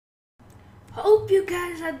Hope you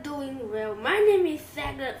guys are doing well. My name is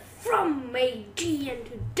Aglet from Meiji, and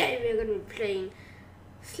today we're gonna be playing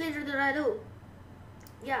SLITHER.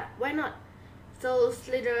 Yeah, why not? So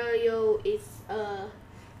SLITHER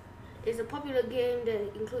is a popular game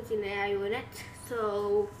that includes in the IONet.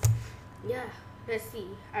 So yeah, let's see.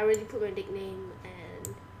 I already put my nickname,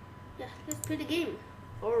 and yeah, let's play the game.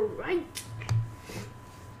 Alright.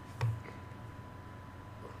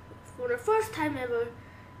 For the first time ever,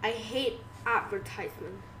 I hate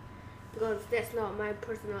advertisement because that's not my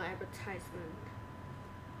personal advertisement,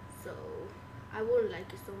 so I wouldn't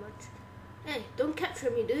like it so much. Hey, don't capture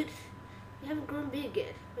me, dude. You haven't grown big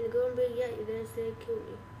yet. When you grown big yet, you didn't say kill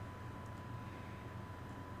me.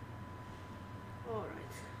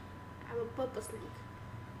 Alright, I'm a purple snake.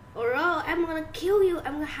 Alright, I'm gonna kill you.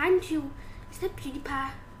 I'm gonna hunt you. Is that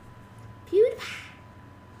PewDiePie? PewDiePie.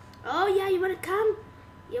 Oh yeah, you wanna come?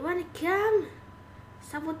 You wanna come?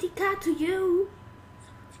 Sabotika to you.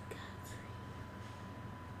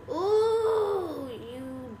 Oh,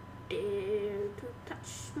 you dare to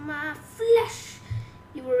touch my flesh.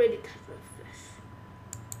 You already touched my flesh.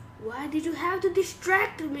 Why did you have to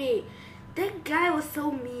distract me? That guy was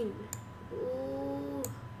so mean.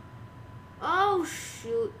 Oh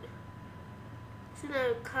shoot. Shouldn't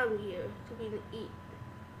I come here to be eat?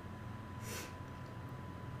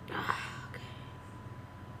 Okay.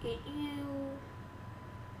 Eat you.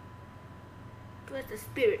 Where's the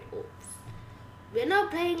spirit orbs? We're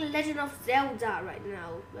not playing Legend of Zelda right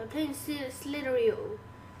now. We're playing SLITHER,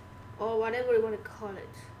 or whatever you want to call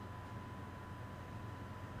it.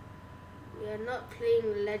 We are not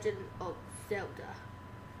playing Legend of Zelda.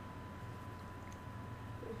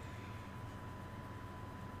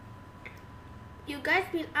 You guys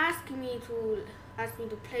been asking me to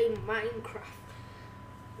play Minecraft.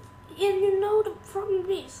 And you know the problem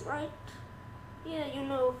is, right? Yeah, you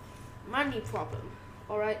know, money problem.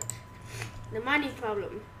 Alright, the money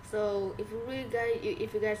problem. So if you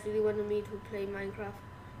guys really wanted me to play Minecraft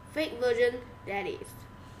fake version, that is.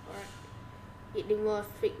 Alright, it involves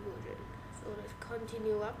fake version. So let's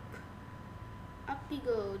continue up. Up we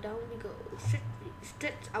go, down we go.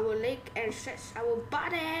 Stretch our leg and stretch our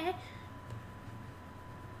body.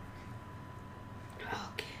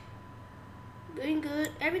 Okay, doing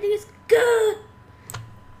good. Everything is good.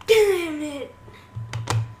 Damn it.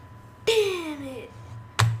 Damn it.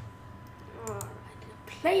 Alright,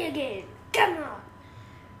 play again. Come on.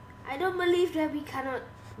 I don't believe that we cannot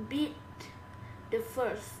beat the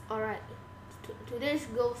first. Alright, today's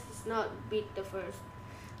goal is not beat the first.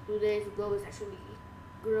 Today's goal is actually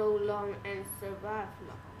grow long and survive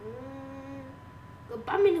long. Go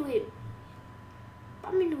bump into him.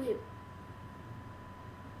 Bump into him.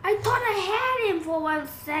 I thought I had him for 1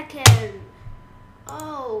 second.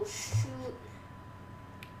 Oh shoot.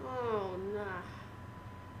 Oh nah.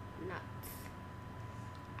 Nuts.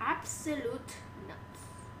 Absolute nuts.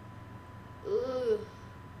 Ugh.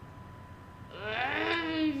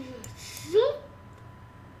 Shoot.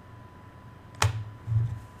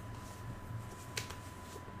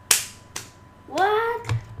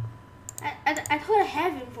 What? I thought I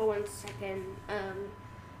had him for 1 second.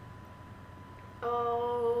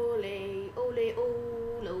 Ole, ole,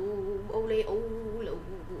 olo, ole, olo,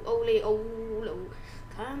 ole, olo.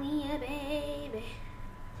 Come here, baby.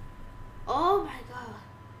 Oh my god.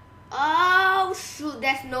 Oh shoot,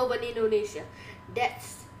 that's Novan Indonesia.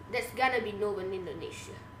 That's gonna be Novan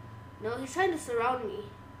Indonesia. No, he's trying to surround me.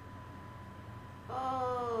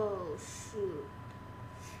 Oh shoot.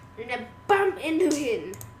 And I bump into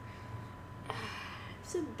him. I'm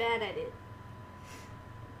so bad at it.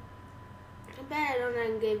 I'm bad at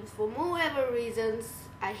online games for whatever reasons.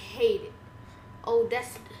 I hate it. Oh,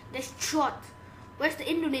 that's short. Where's the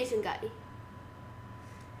Indonesian guy?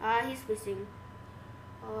 He's missing.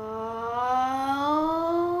 Oh,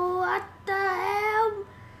 what the hell?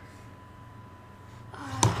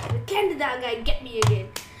 The Canada guy get me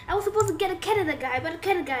again. I was supposed to get a Canada guy, but the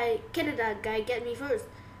Canada guy get me first.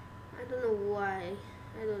 I don't know why.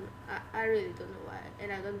 I really don't know why,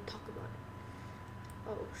 and I don't talk about it.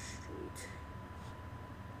 Oh shoot.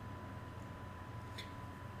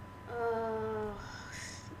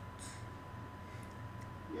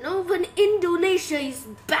 Novan Indonesia is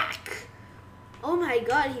back. Oh my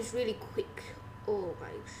god, he's really quick. Oh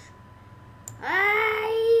my gosh.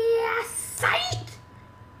 Sight.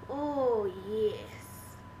 Oh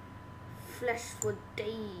yes. Flash for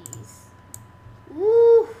days.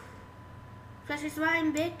 Woo. Flash is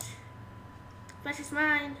mine, bitch. Flash is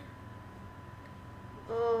mine.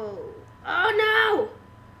 Oh. Oh no!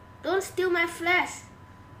 Don't steal my flash.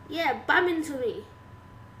 Yeah, bump into me.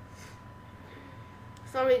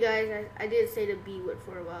 Sorry guys, I didn't say the B word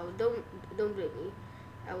for a while. Don't blame me.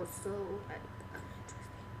 I was so uninteresting.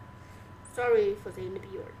 Sorry for saying the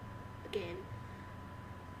B word again.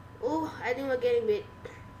 Oh, I think we're getting bit.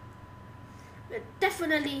 We're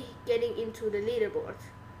definitely getting into the leaderboard.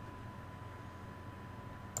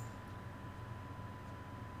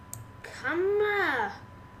 Come on.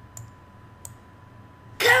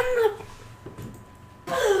 Come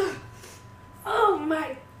on. Oh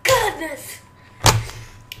my goodness.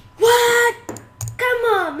 What? Come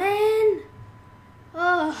on, man.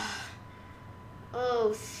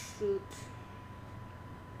 Oh shoot.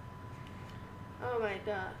 Oh my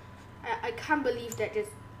god. I can't believe that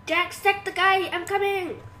just Jack, sack the guy. I'm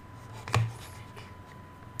coming.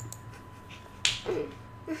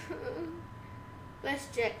 Where's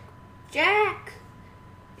Jack? Jack,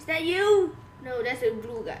 is that you? No, that's a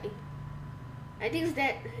blue guy. I think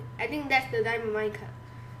that's the diamond minecart.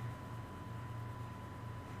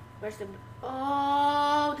 Where's the?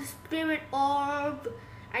 Oh, the spirit orb.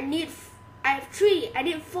 I have 3. I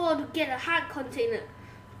need 4 to get a heart container.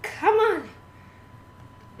 Come on.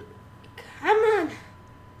 Come on.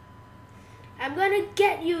 I'm gonna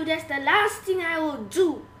get you. That's the last thing I will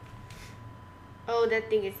do. Oh, that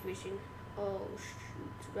thing is fishing. Oh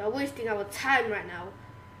shoot. We're wasting our time right now.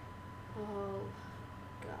 Oh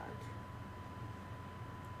god.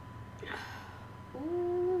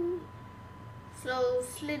 Ooh. So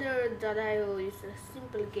SLITHER.io is a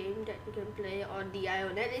simple game that you can play on the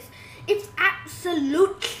IONet. It's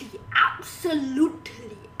absolutely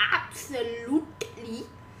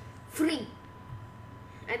free.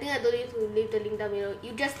 I think I don't need to leave the link down below.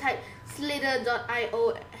 You just type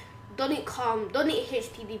SLITHER.io, don't need com, don't need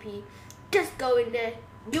HTTP. Just go in there.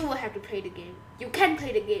 You will have to play the game. You can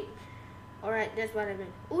play the game. Alright, that's what I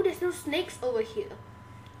meant. Oh, there's no snakes over here.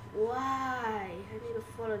 Why? I need to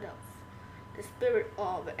follow the spirit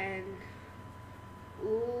orb and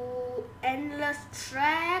ooh, endless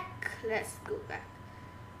track. Let's go back.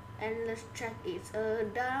 Endless track is a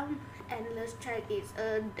down. Endless track is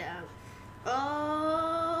a down.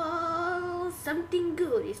 Oh, something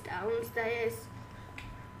good is downstairs.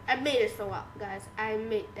 I made a song up, guys. I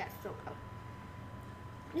made that song up.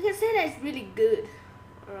 You can say that it's really good.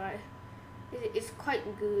 Alright, it's quite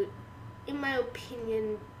good. In my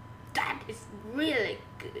opinion, that is really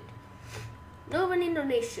good. Nova in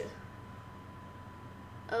Indonesia.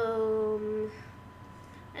 I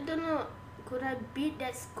don't know. Could I beat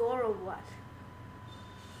that score or what?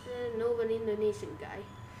 Nova Indonesian guy.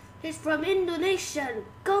 He's from Indonesia.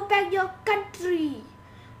 Go back your country,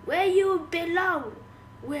 where you belong,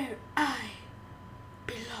 where I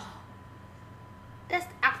belong. That's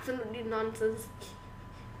absolutely nonsense.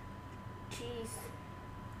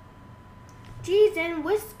 Cheese and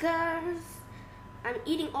whiskers. I'm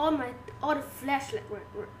eating all the flesh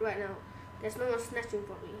right now. There's no one snatching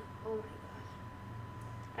for me. Oh my god.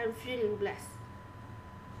 I'm feeling blessed.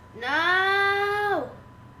 No!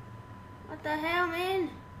 What the hell,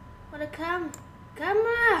 man? Wanna come? Come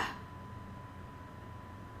on!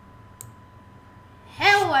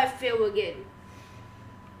 Hell, I fail again.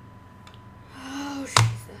 Oh, shit.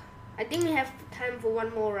 I think we have time for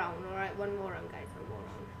one more round. Alright, one more round, guys. One more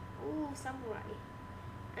round. Oh, samurai.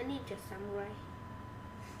 I need just samurai.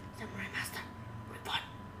 Samurai master. Report.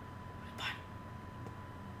 Report.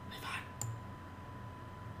 Report.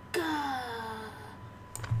 God.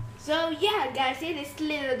 So yeah, guys, it is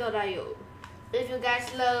SLITHER.io. If you guys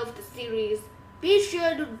love the series, be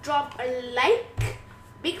sure to drop a like.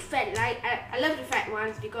 Big fat like. I love the fat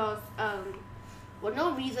ones because for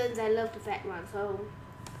no reasons I love the fat ones. So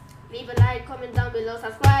leave a like, comment down below,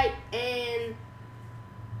 subscribe, and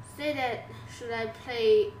say that should I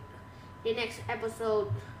play the next episode.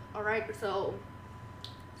 Alright, so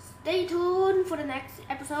stay tuned for the next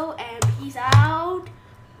episode and peace out.